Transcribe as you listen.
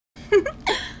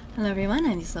Hello everyone,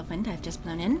 I'm Wind. I've just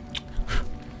blown in.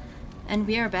 And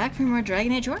we are back for more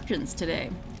Dragon Age Origins today.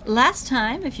 Last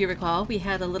time, if you recall, we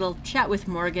had a little chat with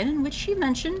Morgan in which she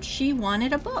mentioned she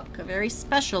wanted a book, a very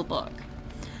special book.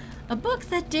 A book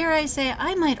that, dare I say,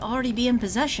 I might already be in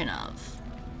possession of.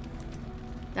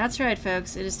 That's right,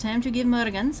 folks. It is time to give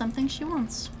Morgan something she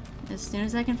wants. As soon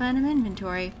as I can find an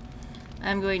inventory,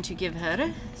 I'm going to give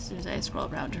her, as soon as I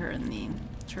scroll around her in the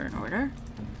turn order,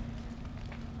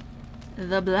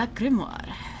 the Black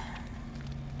Grimoire.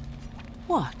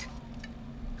 What?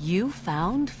 You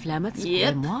found Flemeth's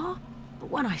grimoire? But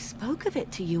when I spoke of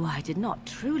it to you, I did not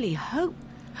truly hope.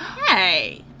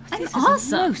 Hey! This awesome.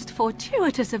 is a most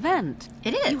fortuitous event.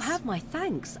 It is. You have my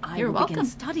thanks. You're will welcome. begin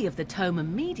study of the tome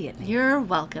immediately. You're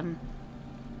welcome.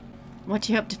 What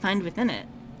do you hope to find within it?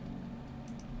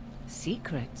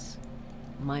 Secrets.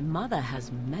 My mother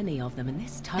has many of them, and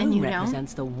this tome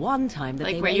represents the one time that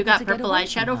like they where were you able got to get purple away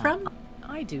eyeshadow from?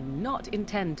 I do not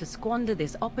intend to squander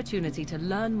this opportunity to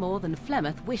learn more than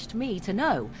Flemeth wished me to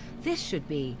know. This should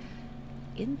be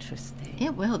interesting.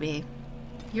 It will be.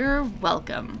 You're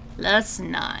welcome.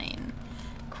 +9.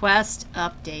 Quest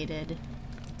updated.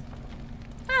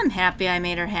 I'm happy I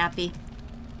made her happy.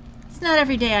 It's not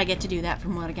every day I get to do that for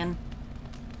Morgan.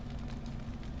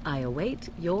 I await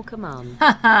your command.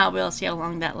 Haha, we'll see how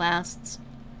long that lasts.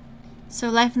 So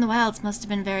life in the wilds must have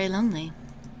been very lonely.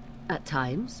 At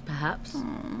times, perhaps.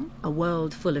 Aww. A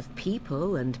world full of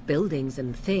people and buildings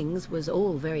and things was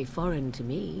all very foreign to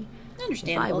me.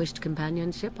 Understandable. If I wished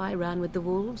companionship, I ran with the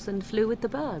wolves and flew with the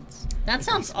birds. That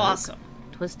sounds awesome.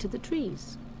 'Twas to the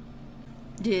trees.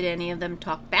 Did any of them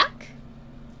talk back?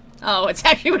 Oh, it's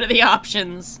actually one of the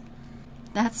options.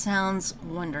 That sounds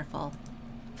wonderful.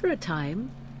 For a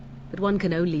time. But one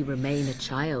can only remain a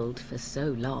child for so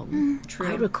long. True.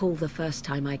 I recall the first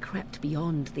time I crept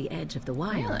beyond the edge of the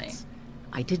wilds. Really?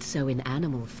 I did so in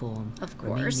animal form, Of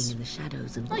course. remaining in the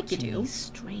shadows and Like you watching do. these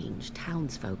strange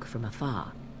townsfolk from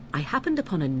afar. I happened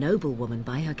upon a noblewoman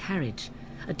by her carriage,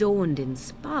 adorned in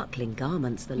sparkling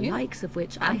garments, the likes of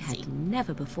which I Fancy. had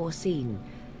never before seen.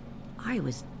 I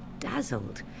was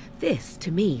dazzled. This,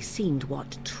 to me, seemed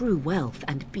what true wealth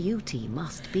and beauty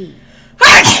must be.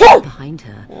 I went behind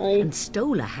her and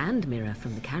stole a hand mirror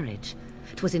from the carriage.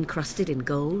 'Twas encrusted in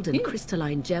gold and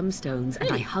crystalline gemstones,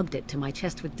 and I hugged it to my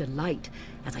chest with delight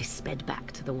as I sped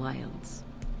back to the wilds.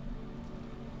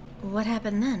 What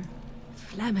happened then?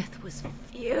 Flemeth was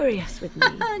furious with me.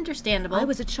 Understandable. I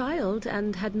was a child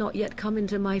and had not yet come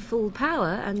into my full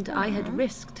power, and I had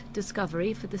risked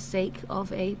discovery for the sake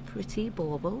of a pretty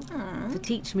bauble. To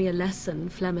teach me a lesson,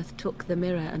 Flemeth took the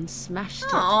mirror and smashed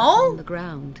it on the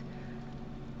ground.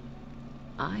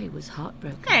 I was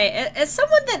heartbroken. Hey, as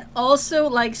someone that also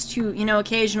likes to, you know,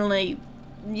 occasionally,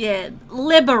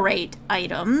 liberate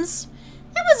items,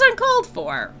 that was uncalled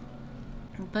for.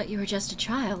 But you were just a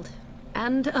child.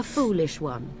 And a foolish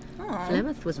one.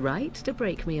 Flemeth was right to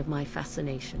break me of my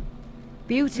fascination.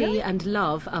 Beauty and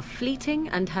love are fleeting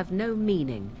and have no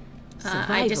meaning.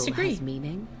 Survival I disagree. has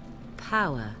meaning.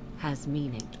 Power has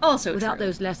meaning. Also Without true.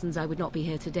 those lessons, I would not be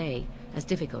here today, as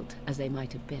difficult as they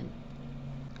might have been.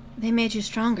 They made you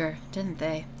stronger, didn't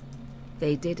they?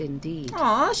 They did indeed.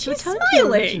 Aw, To she's return to your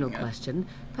smiling. original question,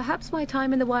 perhaps my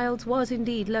time in the wilds was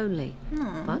indeed lonely.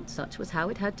 But such was how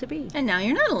it had to be. And now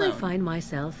you're not I alone. find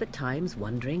myself at times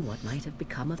wondering what might have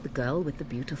become of the girl with the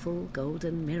beautiful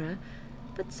golden mirror,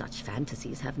 but such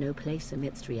fantasies have no place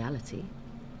amidst reality.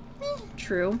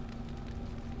 True.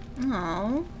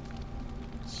 Oh,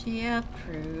 she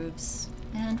approves.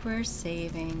 And we're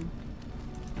saving.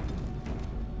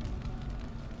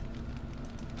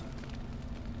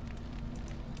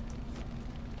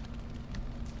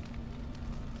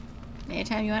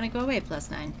 Anytime you want to go away,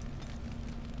 +9.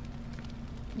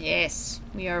 Yes,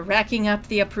 we are racking up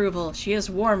the approval. She is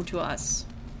warm to us.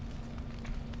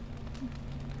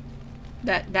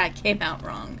 That came out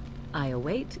wrong. I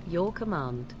await your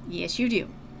command. Yes, you do.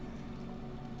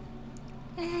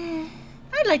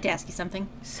 I'd like to ask you something.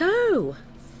 So,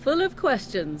 full of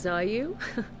questions, are you?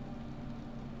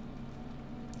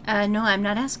 No, I'm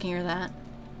not asking her that.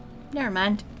 Never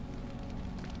mind.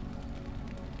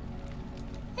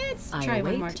 Let's I try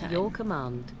await one more time. your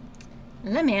command.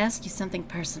 Let me ask you something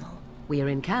personal. We are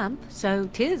in camp, so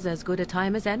 'tis as good a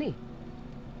time as any.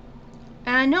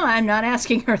 No, I'm not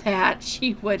asking her that.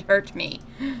 She would hurt me.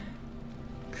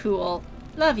 Cool.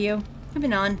 Love you.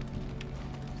 Moving on.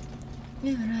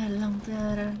 Moving right along.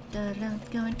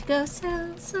 Going to go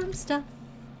sell some stuff.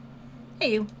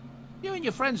 Hey, you. You and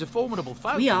your friends are formidable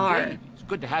folk. We are. Indeed. It's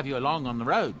good to have you along on the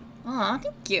road. Aw,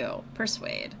 thank you.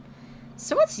 Persuade.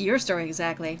 So what's your story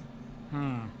exactly?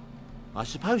 I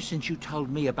suppose since you told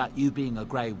me about you being a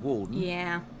Grey Warden,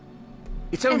 Yeah.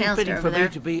 it's only Alistair fitting over for there.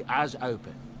 me to be as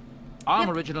open. I'm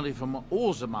Yep. originally from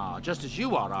Orzammar, just as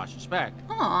you are, I suspect.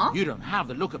 Aw. You don't have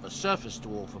the look of a surface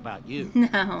dwarf about you.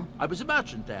 No. I was a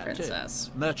merchant there, Princess.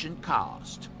 too. Merchant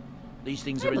caste. These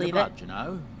things I are in the believe blood, it. you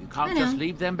know. You I can't know. just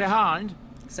leave them behind.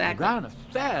 Exactly. I ran a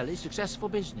fairly successful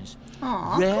business.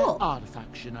 Aw, Rare cool.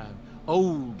 artifacts, you know.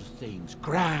 Old things,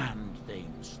 grand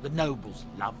things. The nobles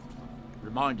loved them.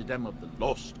 Reminded them of the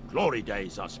lost glory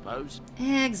days, I suppose.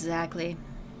 Exactly.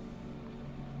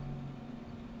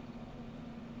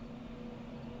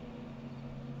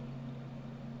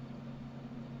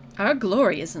 Our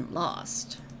glory isn't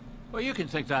lost. Well, you can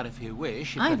think that if you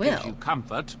wish, if I that gives will. you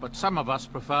comfort, but some of us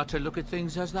prefer to look at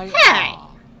things as they Hey! are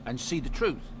and see the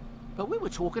truth. But we were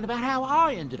talking about how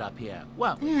I ended up here.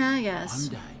 Well, Yeah, I guess.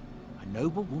 one day, a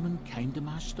noble woman came to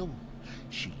my stall.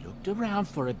 She looked around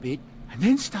for a bit and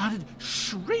then started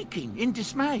shrieking in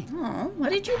dismay. Oh, what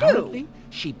did you do? Apparently,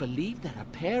 she believed that a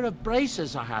pair of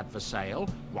braces I had for sale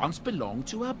once belonged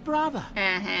to her brother.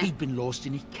 Uh-huh. He'd been lost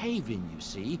in a cave-in, you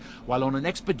see, while on an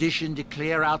expedition to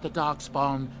clear out the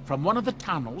Darkspawn from one of the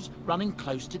tunnels running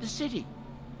close to the city.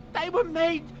 They were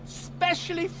made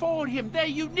specially for him. They're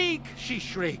unique, she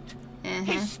shrieked.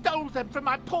 He stole them from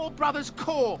my poor brother's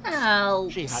corpse. Oh,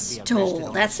 She had me arrested stole.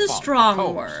 on That's the a spot, strong of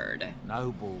course. word.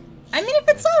 Nobles. I mean, if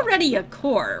it's already a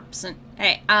corpse, and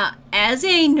hey, as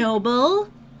a noble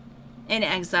in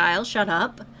exile, shut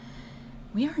up.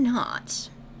 We are not.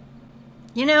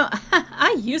 You know,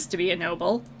 I used to be a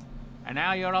noble. And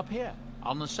now you're up here,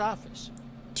 on the surface.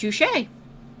 Touché.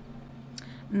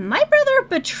 My brother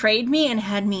betrayed me and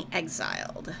had me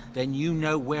exiled. Then you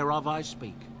know whereof I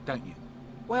speak, don't you?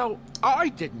 Well, I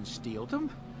didn't steal them.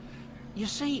 You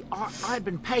see, I'd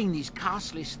been paying these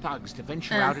castless thugs to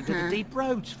venture out into the deep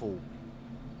roads for me.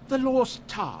 The lost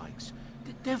ties.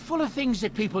 They're full of things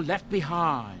that people left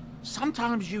behind.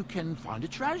 Sometimes you can find a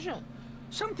treasure.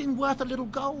 Something worth a little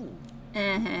gold.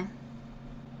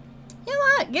 You know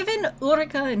what? Given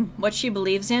Ulrika and what she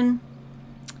believes in,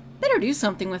 better do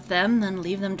something with them than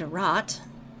leave them to rot.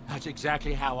 That's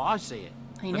exactly how I see it.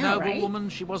 I The know, noble right? woman,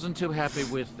 she wasn't too happy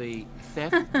with the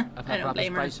theft of I her don't brother's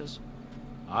blame her. braces.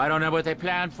 I don't know what they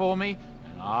planned for me,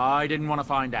 and I didn't want to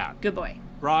find out. Good boy.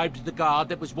 Bribed the guard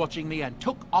that was watching me and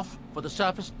took off for the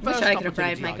surface. Wish First I could have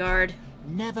bribed opportunity my I guard.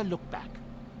 got. Never looked back.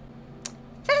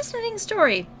 Fascinating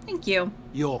story. Thank you.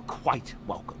 You're quite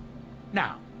welcome.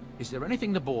 Now, is there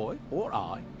anything the boy or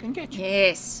I can get you?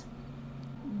 Yes.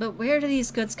 But where do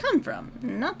these goods come from?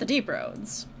 Not the deep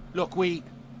roads. Look, we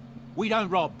don't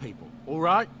rob people, all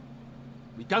right?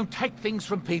 We don't take things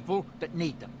from people that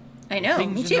need them. I know,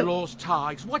 Things me in too. the lost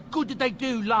ties. What good did they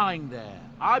do lying there?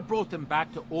 I brought them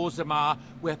back to Orzammar,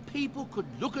 where people could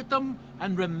look at them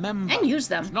and remember. And use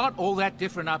them. It's not all that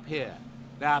different up here.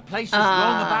 There are places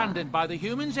long abandoned by the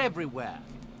humans everywhere.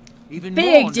 Even more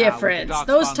now Big with the difference. Darkspawn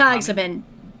Those tags have coming. been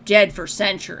dead for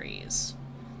centuries.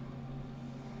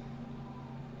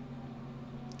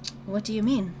 What do you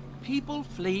mean? People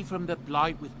flee from the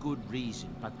Blight with good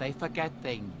reason, but they forget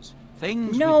things.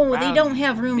 Things No, with they value don't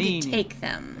have and room to meaning. take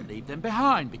them. They leave them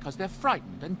behind because they're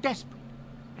frightened and desperate.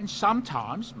 And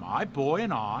sometimes, my boy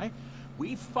and I,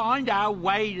 we find our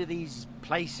way to these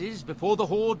places before the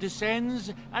horde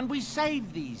descends, and we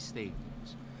save these things.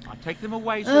 I take them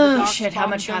away so the Oh shit, how Darkspawn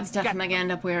much hot don't stuff get am I them. gonna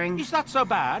end up wearing? It's not so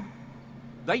bad.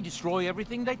 They destroy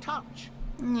everything they touch.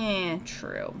 Yeah,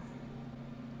 true.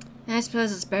 I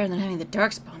suppose it's better than having the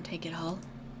Darkspawn take it all.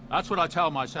 That's what I tell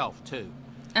myself, too.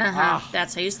 Uh-huh,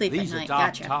 that's how you sleep at These night, are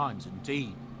dark gotcha. times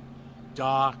indeed.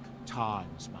 Dark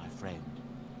times, my friend.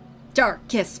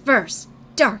 Darkest verse!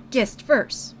 Darkest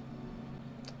verse!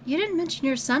 You didn't mention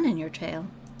your son in your tale.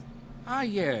 Ah,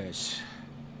 yes.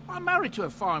 I'm married to a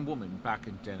fine woman back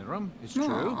in Denerim, it's true.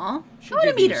 Aw, She'd I wanna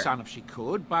give me meet a her. son if she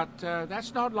could, but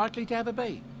that's not likely to ever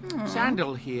be.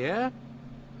 Sandal here.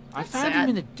 I That's found sad. him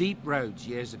in the deep roads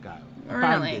years ago.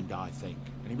 Really? Abandoned, I think.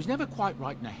 And he was never quite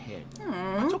right in the head.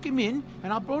 I took him in,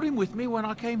 and I brought him with me when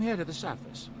I came here to the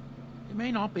surface. He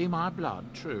may not be my blood,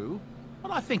 true,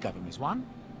 but I think of him as one.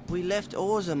 We left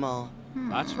Orzammar.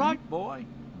 That's right, boy.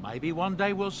 Maybe one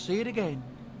day we'll see it again.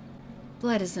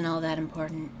 Blood isn't all that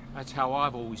important. That's how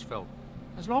I've always felt.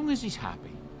 As long as he's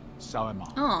happy, so am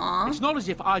I. Aw. It's not as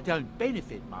if I don't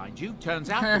benefit, mind you. Turns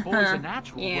out the boy's a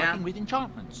natural Yeah. working with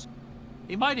enchantments.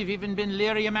 He might have even been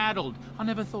lyrium-addled. I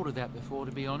never thought of that before,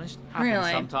 to be honest. Happens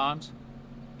Really? sometimes.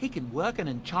 He can work an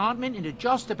enchantment into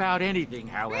just about anything,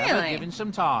 however, Really? given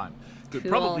some time. Could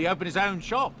Cool. probably open his own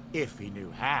shop, if he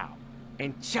knew how.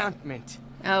 Enchantment.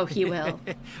 Oh, he will.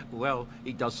 Well,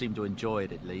 he does seem to enjoy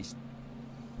it, at least.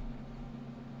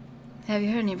 Have you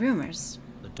heard any rumors?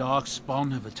 The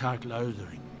Darkspawn have attacked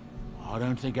Lothering. I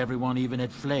don't think everyone even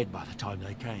had fled by the time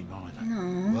they came either.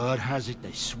 No. Word has it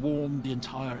they swarmed the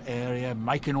entire area,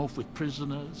 making off with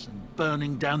prisoners and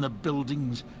burning down the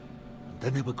buildings. And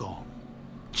then they were gone.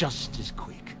 Just as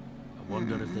quick. I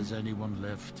wonder if there's anyone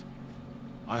left.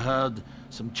 I heard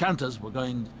some chanters were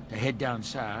going to head down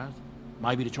south,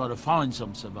 maybe to try to find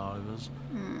some survivors.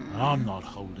 I'm not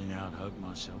holding out hope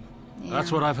myself. Yeah.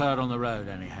 That's what I've heard on the road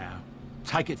anyhow.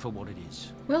 Take it for what it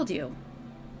is. Will do.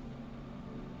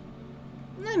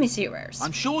 Let me see yours.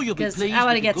 I'm sure you'll be Because pleased I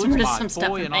want to with get the rid goods of my some stuff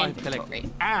boy in and my I've inventory.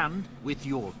 collected, and with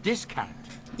your discount.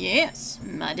 Yes,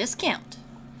 my discount.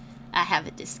 I have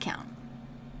a discount.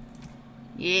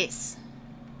 Yes.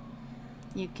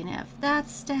 You can have that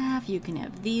staff, you can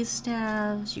have these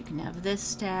staffs, you can have this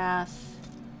staff.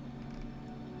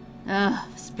 Ugh,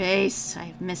 space.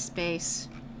 I miss space.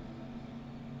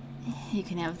 You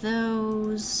can have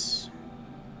those.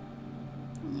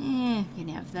 You can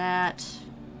have that.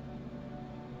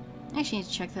 I actually need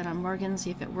to check that on Morgan, see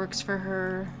if it works for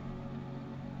her.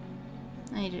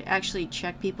 I need to actually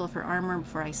check people for armor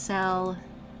before I sell.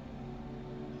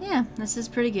 Yeah, this is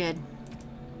pretty good.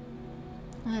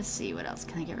 Let's see, what else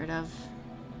can I get rid of?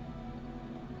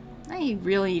 I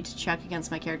really need to check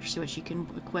against my character, see what she can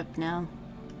equip now.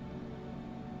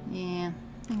 Yeah,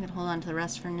 I'm gonna hold on to the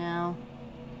rest for now.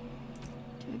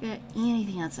 Do I got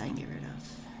anything else I can get rid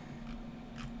of?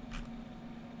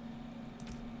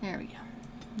 There we go.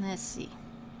 Let's see.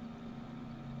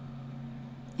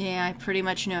 Yeah, I pretty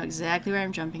much know exactly where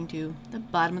I'm jumping to. The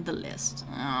bottom of the list.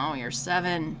 Oh, you're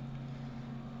 7.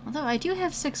 Although I do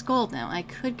have 6 gold now. I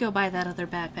could go buy that other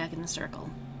backpack in the circle.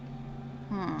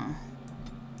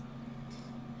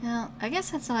 Well, I guess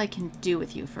that's all I can do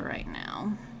with you for right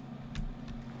now.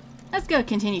 Let's go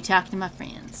continue talking to my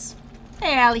friends.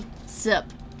 Hey, Allie. Sup?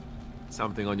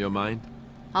 Something on your mind?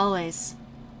 Always.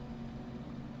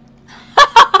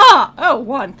 Oh,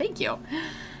 1. Thank you.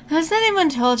 Has anyone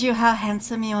told you how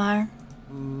handsome you are?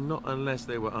 Not unless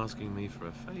they were asking me for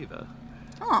a favor.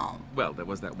 Oh. Well, there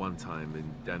was that one time in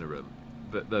Denerim,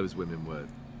 but those women were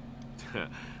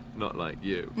not like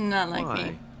you. Not like Why?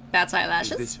 me. Bats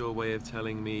eyelashes? Is this your way of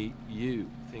telling me you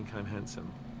think I'm handsome?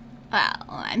 Well,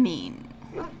 I mean...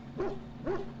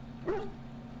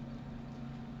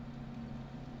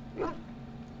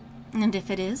 And if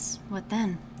it is, what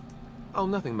then? Oh,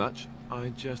 nothing much. I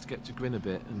just get to grin a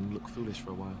bit and look foolish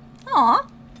for a while. Aw.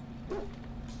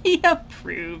 He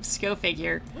approves. Go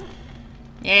figure.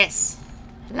 Yes.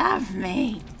 Love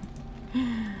me.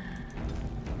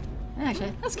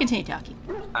 Actually, let's continue talking.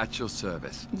 At your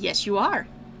service. Yes, you are.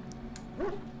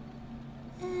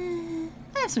 I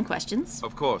have some questions.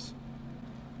 Of course.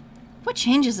 What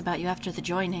changes about you after the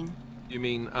joining? You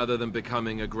mean other than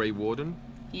becoming a Grey Warden?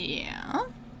 Yeah.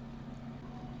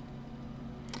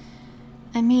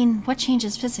 I mean, what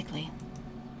changes physically?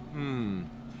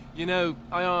 You know,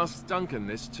 I asked Duncan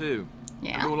this too.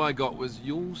 Yeah? And all I got was,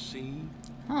 you'll see.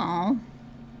 Oh.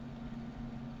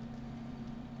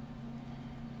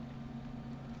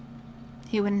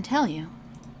 He wouldn't tell you.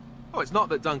 Oh, it's not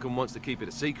that Duncan wants to keep it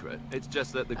a secret. It's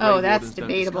just that the Grey Oh, that's Wardens don't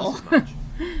debatable. discuss it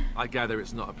much. I gather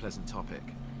it's not a pleasant topic.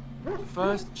 The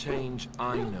first change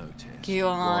I noticed Go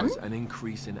on. was an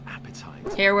increase in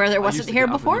appetite. Here where there I wasn't used to here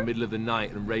get up before? in the middle of the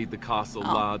night and raid the castle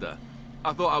Oh. larder.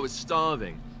 I thought I was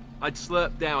starving. I'd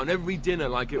slurp down every dinner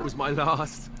like it was my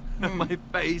last. And my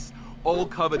face all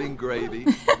covered in gravy.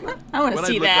 I want to When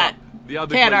see I'd look that. up, the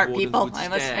other Fan Grey art, Wardens people. would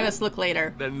I stare, must look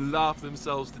later. then laugh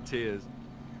themselves to tears.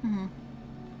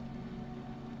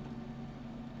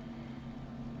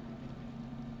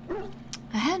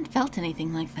 I hadn't felt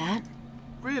anything like that.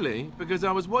 Really? Because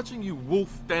I was watching you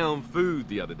wolf down food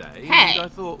the other day, Hey! and I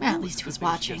thought, Well, at "Ooh, least he it's a was good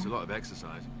thing she gets watching. a lot of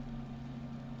exercise."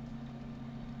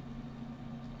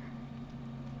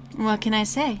 What can I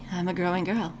say? I'm a growing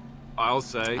girl. I'll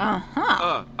say.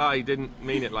 Uh-huh. I didn't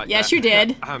mean it like that. Yes, you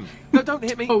did. No, don't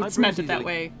hit me. Oh, I it's meant bruise it that easily.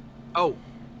 way. Oh,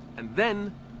 and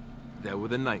then there were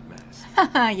the nightmares.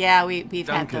 Yeah, we've had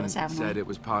Duncan those, haven't said we? it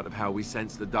was part of how we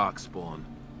sense the Darkspawn.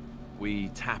 We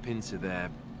tap into their,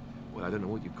 well, I don't know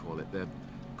what you'd call it, their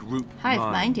group Hive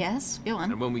mind, yes. Go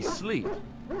on. And when we sleep,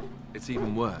 it's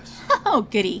even worse. Oh,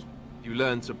 goody. You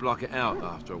learn to block it out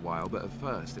after a while, but at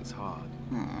first it's hard.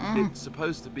 It's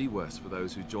supposed to be worse for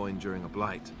those who join during a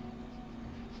blight.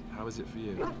 How is it for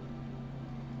you?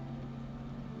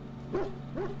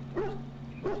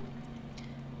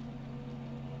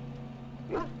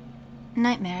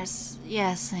 Nightmares.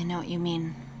 Yes, I know what you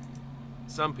mean.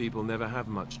 Some people never have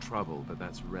much trouble, but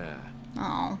that's rare.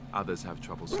 Oh. Others have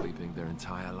trouble sleeping their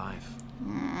entire life.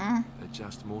 They're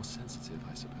just more sensitive,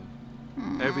 I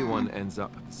suppose. Everyone ends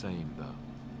up the same, though.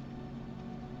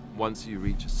 Once you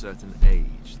reach a certain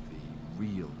age, the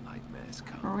real nightmares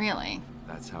come. Really?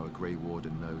 That's how a Grey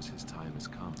Warden knows his time has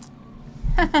come.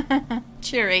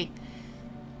 Cheery.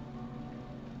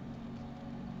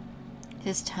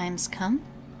 His time's come?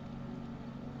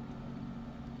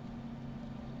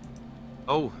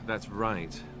 Oh, that's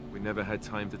right. We never had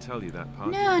time to tell you that part.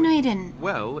 No, did we? no, you didn't.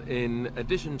 Well, in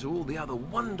addition to all the other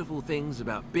wonderful things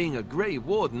about being a Grey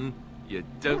Warden, you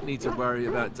don't need to worry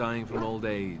about dying from old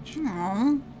age.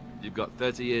 Aww. You've got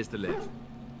 30 years to live.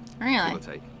 Really? Give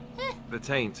or take. The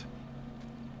taint.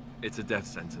 It's a death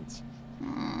sentence.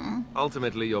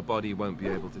 Ultimately, your body won't be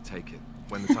able to take it.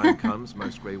 When the time comes,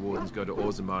 most Grey Wardens go to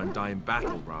Orzammar and die in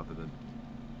battle rather than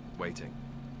waiting.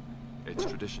 It's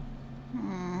tradition.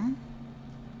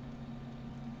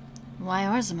 Why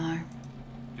Orzammar?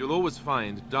 You'll always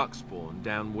find Darkspawn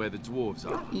down where the dwarves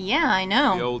are. Yeah, I The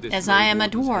know. oldest As Grey I am a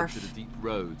Wardens head dwarf. to the deep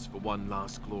roads for one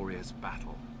last glorious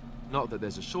battle. Not that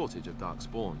there's a shortage of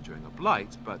Darkspawn during a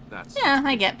blight, but that's... Yeah,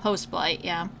 I get post-blight,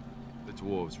 yeah. The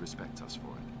dwarves respect us for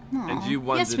it. Aw, And you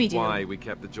wondered yes, we do. why we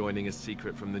kept the joining a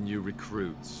secret from the new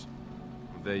recruits.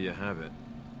 Well, there you have it.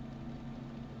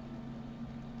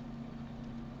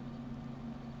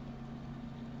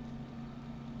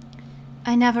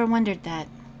 I never wondered that.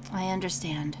 I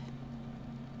understand.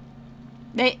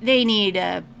 They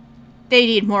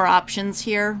need more options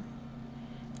here.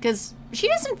 Because she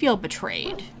doesn't feel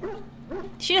betrayed.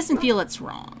 She doesn't feel it's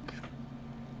wrong.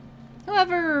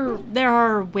 However, there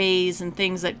are ways and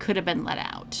things that could have been let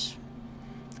out.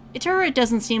 To her, it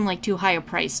doesn't seem like too high a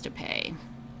price to pay.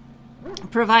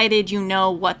 Provided you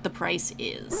know what the price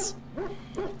is.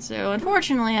 So,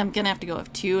 unfortunately, I'm gonna have to go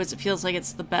with 2, as it feels like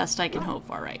it's the best I can hope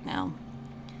for right now.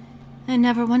 I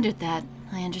never wondered that.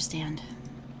 I understand.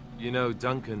 You know,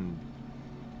 Duncan,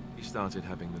 he started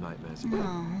having the nightmares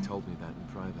again. He told me that in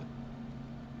private.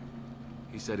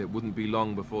 He said it wouldn't be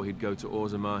long before he'd go to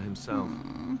Orzammar himself.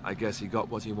 I guess he got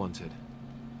what he wanted.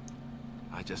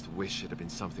 I just wish it had been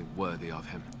something worthy of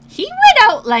him. He went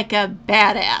out like a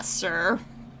badass, sir.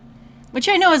 Which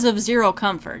I know is of zero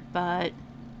comfort, but...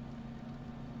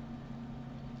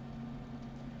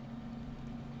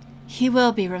 he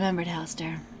will be remembered,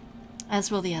 Alistair. As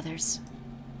will the others.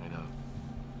 I know.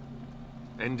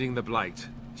 Ending the blight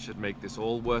should make this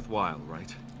all worthwhile,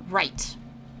 right? Right.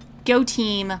 Go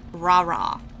team,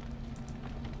 rah-rah.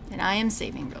 And I am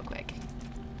saving real quick.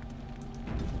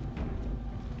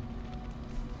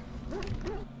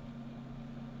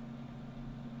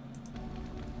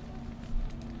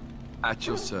 At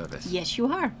your service. Yes, you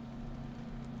are.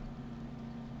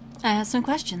 I have some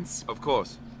questions. Of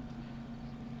course.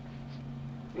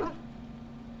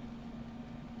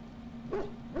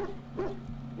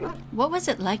 What was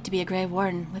it like to be a Grey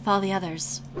Warden with all the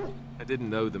others? I didn't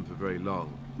know them for very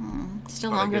long.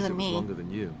 Still Well, I longer guess than it was me. longer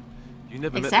than you. You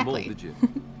never Exactly. met them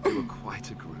all, did you? They were quite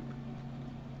a group.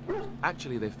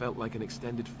 Actually, they felt like an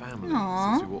extended family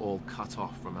Aw. since we were all cut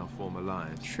off from our former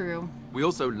lives. True. We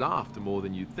also laughed more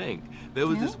than you'd think. There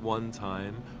was Yeah? this one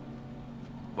time...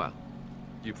 Well,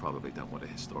 you probably don't want to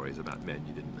hear stories about men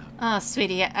you didn't know. Oh,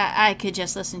 sweetie, I could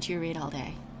just listen to you read all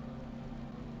day.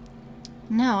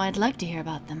 No, I'd like to hear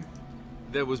about them.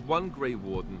 There was one Grey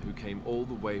Warden who came all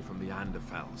the way from the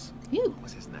Anderfels. You. What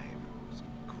was his name? It was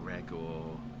Gregor.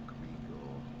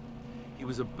 He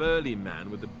was a burly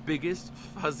man with the biggest,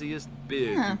 fuzziest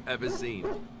beard Huh. you've ever seen.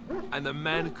 And the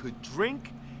man could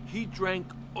drink. He drank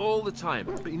all the time,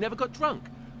 but he never got drunk.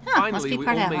 Huh, must Finally, be we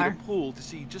part all of made a our- pool to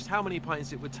see just how many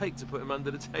pints it would take to put him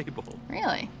under the table.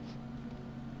 Really?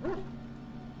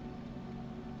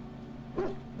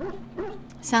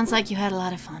 Sounds like you had a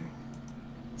lot of fun.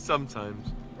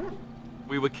 Sometimes.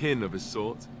 We were kin of a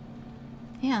sort.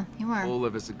 Yeah, you were. All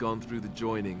of us had gone through the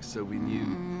joining, so we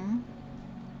knew.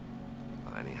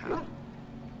 Well, anyhow,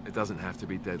 it doesn't have to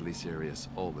be deadly serious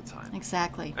all the time.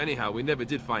 Exactly. Anyhow, we never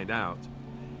did find out.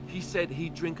 He said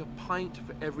he'd drink a pint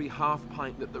for every half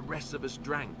pint that the rest of us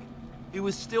drank. He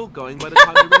was still going by the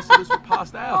time the rest of us were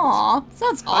passed out. Aw,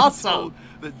 sounds I'm awesome. told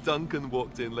that Duncan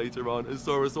walked in later on and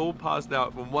saw us all passed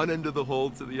out from one end of the hall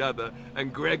to the other,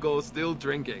 and Gregor still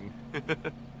drinking.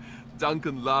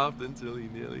 Duncan laughed until he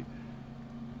nearly...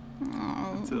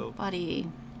 Oh, buddy.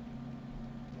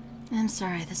 I'm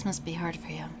sorry, this must be hard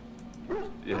for you.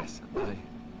 Yes,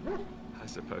 I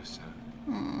suppose so.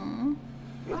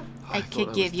 I thought could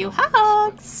was give you done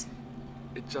with this, hugs.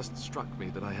 but it just struck me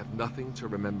that I have nothing to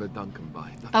remember Duncan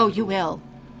by. Nothing Oh, at you all. will.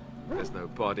 There's no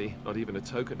body, not even a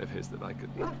token of his that I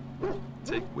could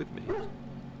take with me.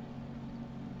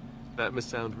 That must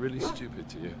sound really stupid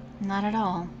to you. Not at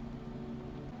all.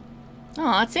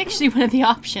 Oh, it's actually one of the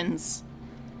options.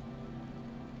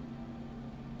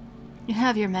 You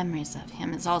have your memories of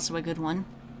him is also a good one.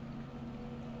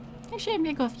 Actually, I'm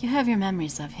gonna go if you have your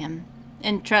memories of him.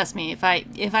 And trust me, if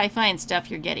I find stuff,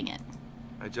 you're getting it.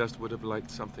 I just would have liked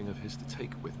something of his to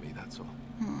take with me, that's all.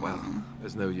 Well,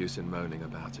 there's no use in moaning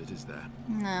about it, is there?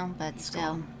 No, but He's still.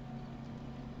 gone.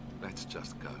 Let's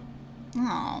just go.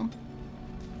 Oh.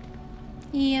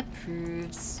 He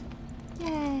approves.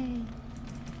 Yay.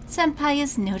 Senpai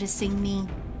is noticing me.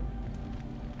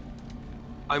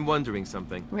 I'm wondering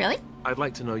something. Really? I'd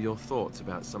like to know your thoughts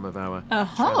about some of our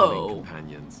Oh-ho. traveling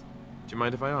companions. Do you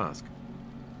mind if I ask?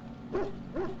 Go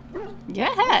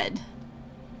ahead.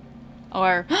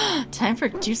 Or, time for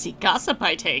juicy gossip,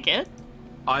 I take it.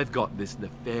 I've got this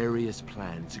nefarious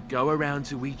plan to go around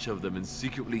to each of them and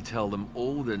secretly tell them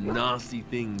all the nasty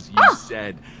things you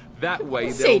said. That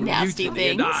way Say they'll nasty mutiny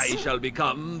and I things. shall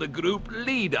become the group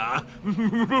leader.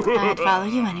 I'd follow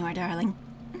you anywhere, darling.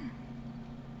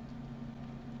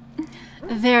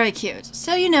 Very cute.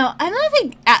 So, you know, I'm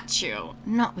laughing at you,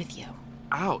 not with you.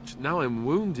 Ouch, now I'm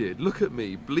wounded. Look at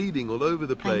me, bleeding all over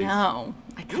the I place. know.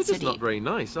 I You're got so just not deep. very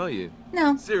nice, are you?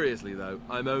 No. Seriously, though,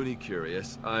 I'm only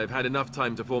curious. I've had enough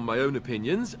time to form my own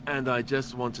opinions, and I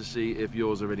just want to see if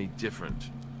yours are any different.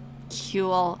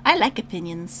 Cool. I like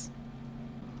opinions.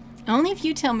 Only if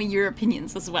you tell me your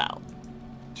opinions as well.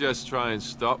 Just try and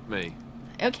stop me.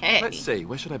 Okay. Let's see,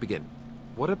 where should I begin?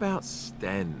 What about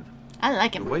Sten? I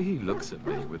like The him. way he looks at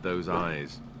me with those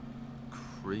eyes.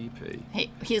 Creepy.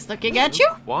 Hey, he's looking at you?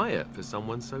 Quiet for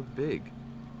someone so big.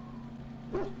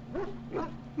 I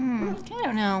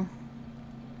don't know.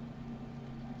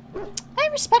 I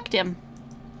respect him.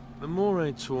 The more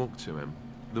I talk to him,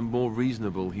 the more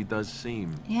reasonable he does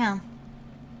seem. Yeah.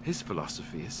 His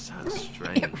philosophy is so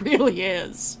strange. It really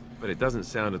is. But it doesn't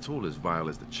sound at all as vile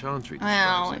as the Chantry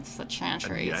describes Well, it. it's the And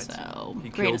Chantry, yet, so he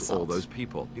great killed assault. all those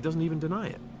people. He doesn't even deny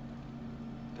it.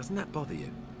 Doesn't that bother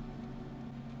you?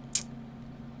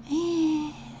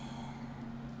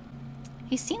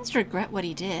 He seems to regret what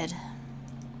he did.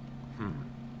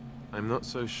 I'm not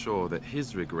so sure that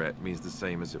his regret means the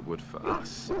same as it would for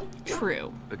us.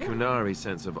 True. The Kunari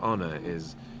sense of honor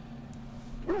is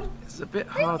a bit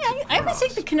hard to I would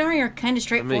think the grasp. Kunari are kind of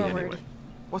For me, straightforward. anyway.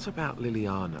 What about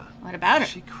Liliana? What about Is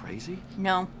her? she crazy?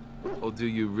 No. Or do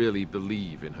you really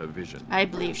believe in her vision? I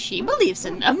believe she believes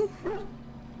in them.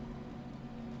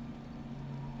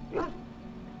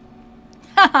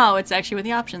 Oh, it's actually with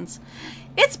the options.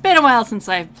 It's been a while since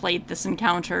I've played this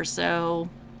encounter, so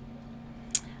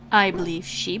I believe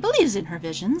she believes in her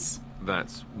visions.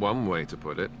 That's one way to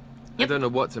put it. I Yep. don't know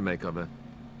what to make of her.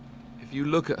 If you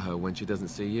look at her when she doesn't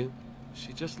see you,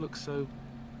 she just looks so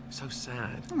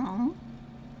sad. Oh,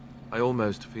 I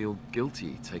almost feel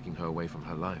guilty taking her away from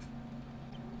her life.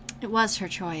 it was her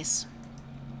choice.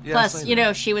 Yes, Plus, I you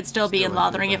know, she would still be in Still, I feel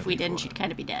Lothering if we badly didn't. for She'd her.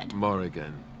 kind of be dead.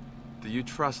 Morrigan, do you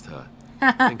trust her?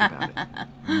 Think about it.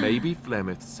 Maybe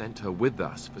Flemeth sent her with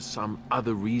us for some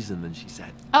other reason than she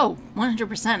said. Oh,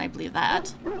 100% I believe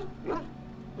that.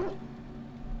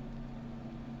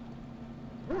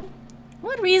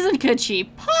 What reason could she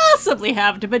possibly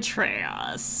have to betray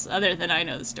us, other than I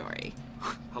know the story?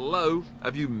 Hello?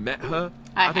 Have you met her?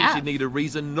 I think have. she'd need a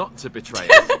reason not to betray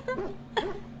us.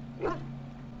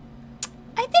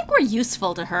 I think we're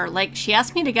useful to her. Like, she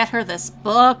asked me to get her this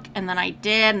book, and then I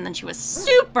did, and then she was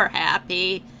super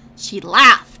happy. She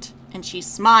laughed, and she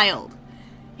smiled.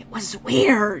 It was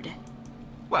weird.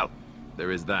 Well,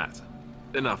 there is that.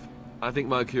 Enough. I think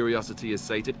my curiosity is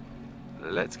sated.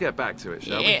 Let's get back to it,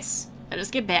 shall Yes, let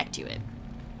us get back to it.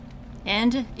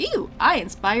 And, ew, I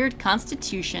inspired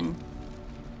Constitution.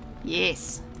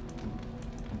 Yes.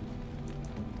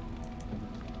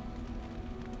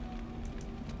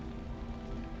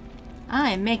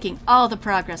 I am making all the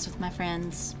progress with my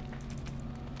friends.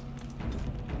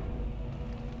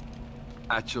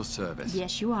 we? At your service.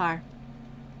 Yes, you are.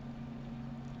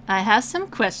 I have some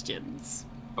questions.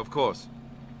 Of course.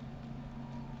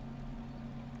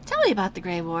 Tell me about the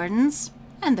Grey Wardens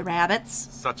and the rabbits.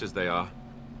 Such as they are.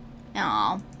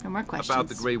 Oh, no more questions. About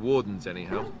the Grey Wardens,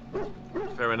 anyhow.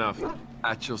 Fair enough.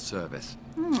 At your service.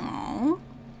 Aw.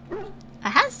 I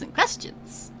have some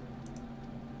questions.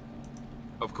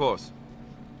 Of course.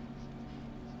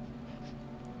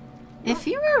 If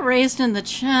you were raised in the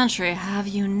Chantry, have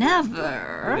you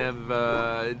never...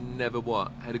 Never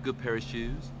what? Had a good pair of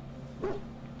shoes?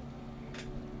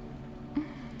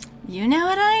 You know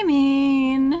what I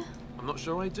mean. I'm not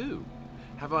sure I do.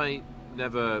 Have I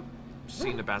never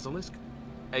seen a basilisk?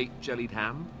 Ate jellied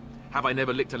ham? Have I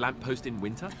never licked a lamppost in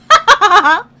winter?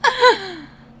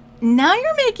 Now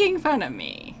you're making fun of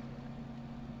me.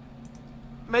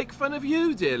 Make fun of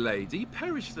you, dear lady.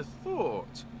 Perish the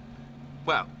thought.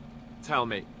 Well, tell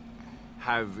me,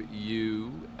 Have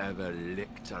you ever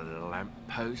licked a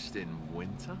lamppost in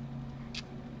winter?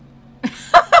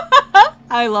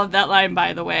 I love that line,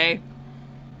 by the way.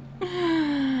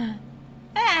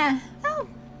 Well,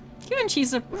 given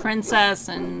she's a princess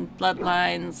and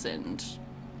bloodlines and...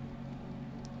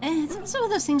 it's also one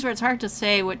of those things where it's hard to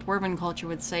say what dwarven culture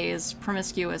would say is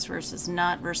promiscuous versus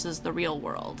not versus the real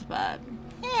world, but...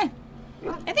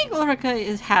 I think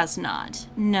Ulrika has not.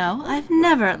 No, I've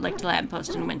never licked a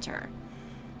lamppost in winter.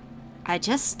 I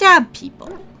just stab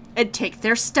people and take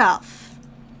their stuff.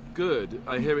 Good.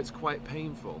 I hear it's quite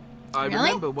painful. I Really?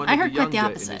 remember one I of the heard quite the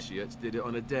younger opposite. initiates did it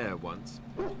on a dare once,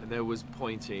 and there was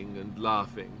pointing and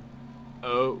laughing.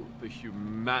 Oh, the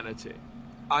humanity.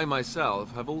 I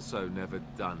myself have also never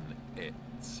done it.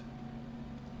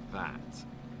 That.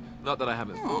 Not that I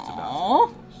haven't thought about Aww.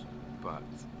 it, of course, but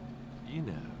you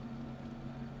know.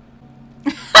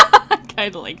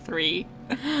 Kind of like 3.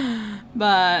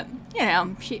 But, you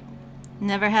know, she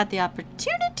never had the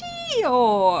opportunity,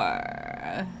 or...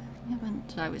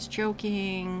 I was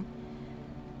joking.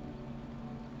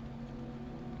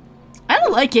 I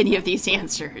don't like any of these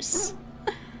answers.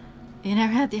 You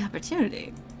never had the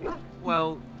opportunity.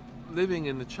 Well, living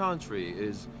in the Chantry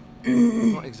is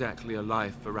not exactly a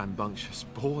life for rambunctious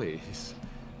boys.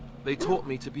 They taught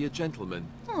me to be a gentleman,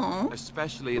 Aww.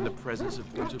 especially in the presence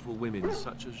of beautiful women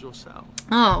such as yourself.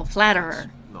 Oh, flatterer.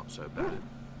 Not so bad,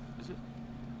 is it?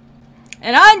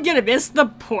 And I'm gonna miss the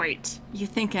point. You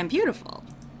think I'm beautiful.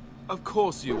 Of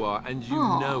course you are, and you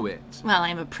Aw. know it. Well,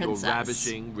 I'm a princess. You're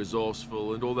ravishing,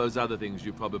 resourceful, and all those other things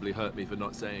you probably hurt me for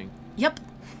not saying. Yep.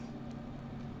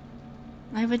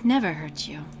 I would never hurt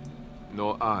you.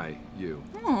 Nor I, you.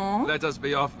 Aww. Let us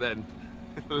be off then,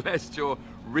 lest your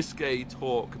risque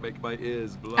talk make my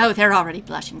ears blush. Oh, they're already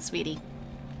blushing, sweetie.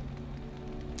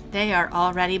 They are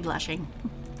already blushing.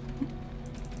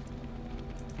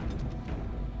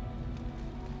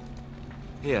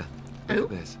 Here, look Oh. at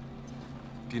this.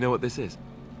 Do you know what this is?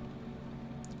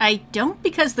 I don't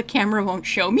because the camera won't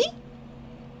show me.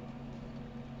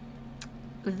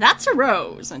 That's a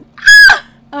rose. And ah!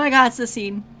 Oh my god, it's the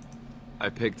scene. I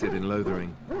picked it in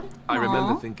Lothering. I Aw.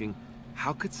 remember thinking,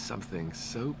 how could something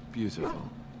so beautiful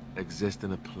exist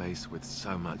in a place with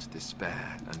so much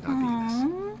despair and ugliness?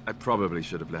 Aw. I probably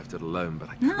should have left it alone, but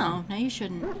I couldn't. No, you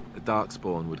shouldn't. The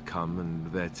Darkspawn would come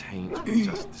and their taint would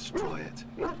just destroy it.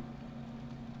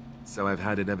 So I've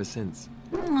had it ever since.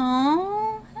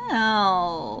 Oh,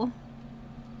 hell.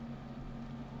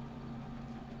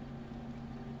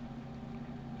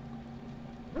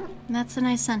 That's a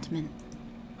nice sentiment.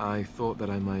 I thought that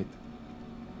I might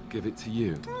give it to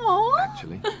you, Aww.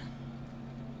 actually.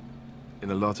 In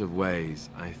a lot of ways,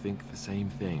 I think the same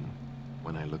thing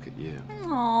when I look at you.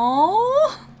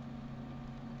 Aww.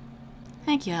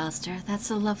 Thank you, Alistair. That's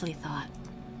a lovely thought.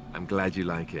 I'm glad you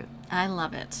like it. I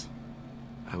love it.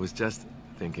 I was just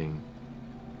thinking,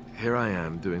 here I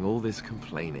am doing all this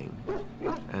complaining,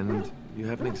 and you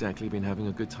haven't exactly been having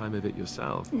a good time of it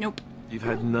yourself. Nope. You've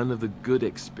had none of the good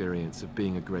experience of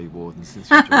being a Grey Warden since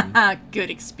you joined. Good Not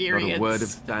experience. a word of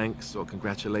thanks or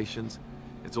congratulations.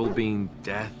 It's all been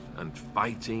death and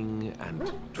fighting and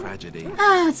tragedy.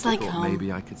 Ah, it's like Thought home. maybe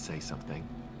I could say something.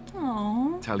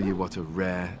 Aww. Tell you what a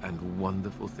rare and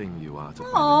wonderful thing you are to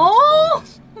find Aww.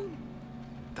 amidst all this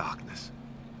darkness.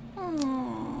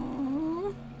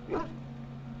 Aww.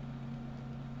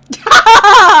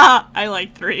 I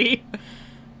like 3.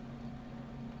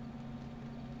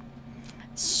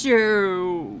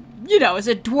 So, you know, as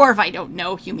a dwarf, I don't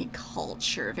know human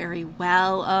culture very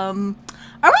well. Are we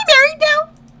married now?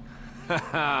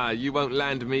 Haha, you won't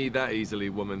land me that easily,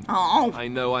 woman. Oh, I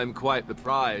know I'm quite the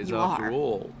prize You after are.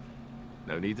 all.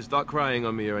 No need to start crying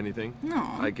on me or anything. No.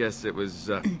 I guess it was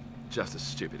just a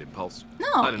stupid impulse. No.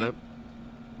 I don't know.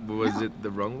 Was No. it the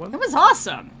wrong one? it was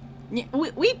awesome. Yeah,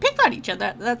 we pick on each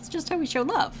other. That's just how we show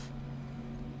love.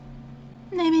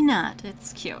 Maybe not.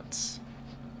 It's cute.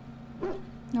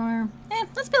 Or,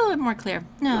 let's be a little bit more clear.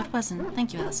 No, it wasn't.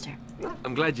 Thank you, Alistair.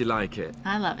 I'm glad you like it.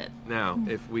 I love it. Now,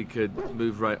 if we could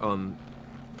move right on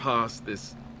past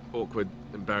this awkward,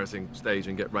 embarrassing stage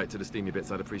and get right to the steamy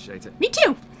bits, I'd appreciate it. Me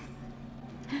too.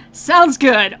 Sounds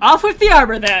good. Off with the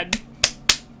armor then.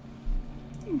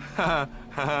 Ha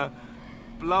ha.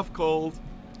 Bluff called.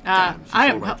 Damn, she's I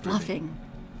all am right not through me. bluffing.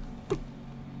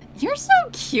 You're so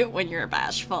cute when you're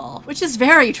bashful, which is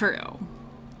very true.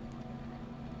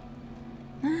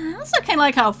 I also kind of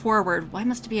like how forward, why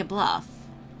must it be a bluff?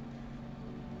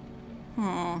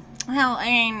 Well, I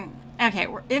mean, okay,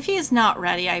 if he's not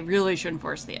ready, I really shouldn't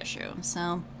force the issue,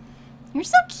 so... You're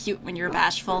so cute when you're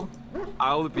bashful.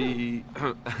 I'll be...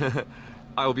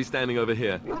 I'll be standing over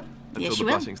here until Yes, the you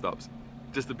will. blushing stops.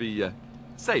 Just to be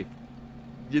Safe.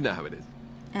 You know how it is.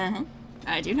 Uh-huh.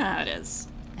 I do know how it is.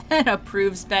 And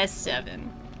approves by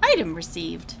 7. Item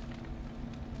received.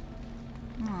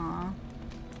 Aww.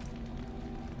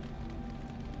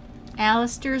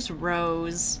 Alistair's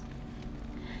rose.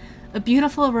 A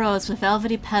beautiful rose with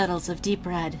velvety petals of deep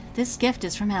red. This gift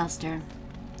is from Alistair.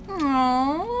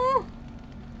 Aww.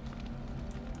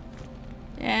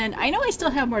 And I know I still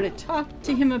have more to talk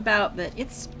to him about, but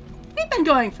we've been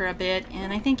going for a bit,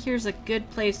 and I think here's a good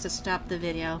place to stop the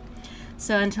video.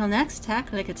 So until next,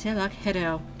 tack like a tilak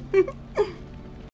hero.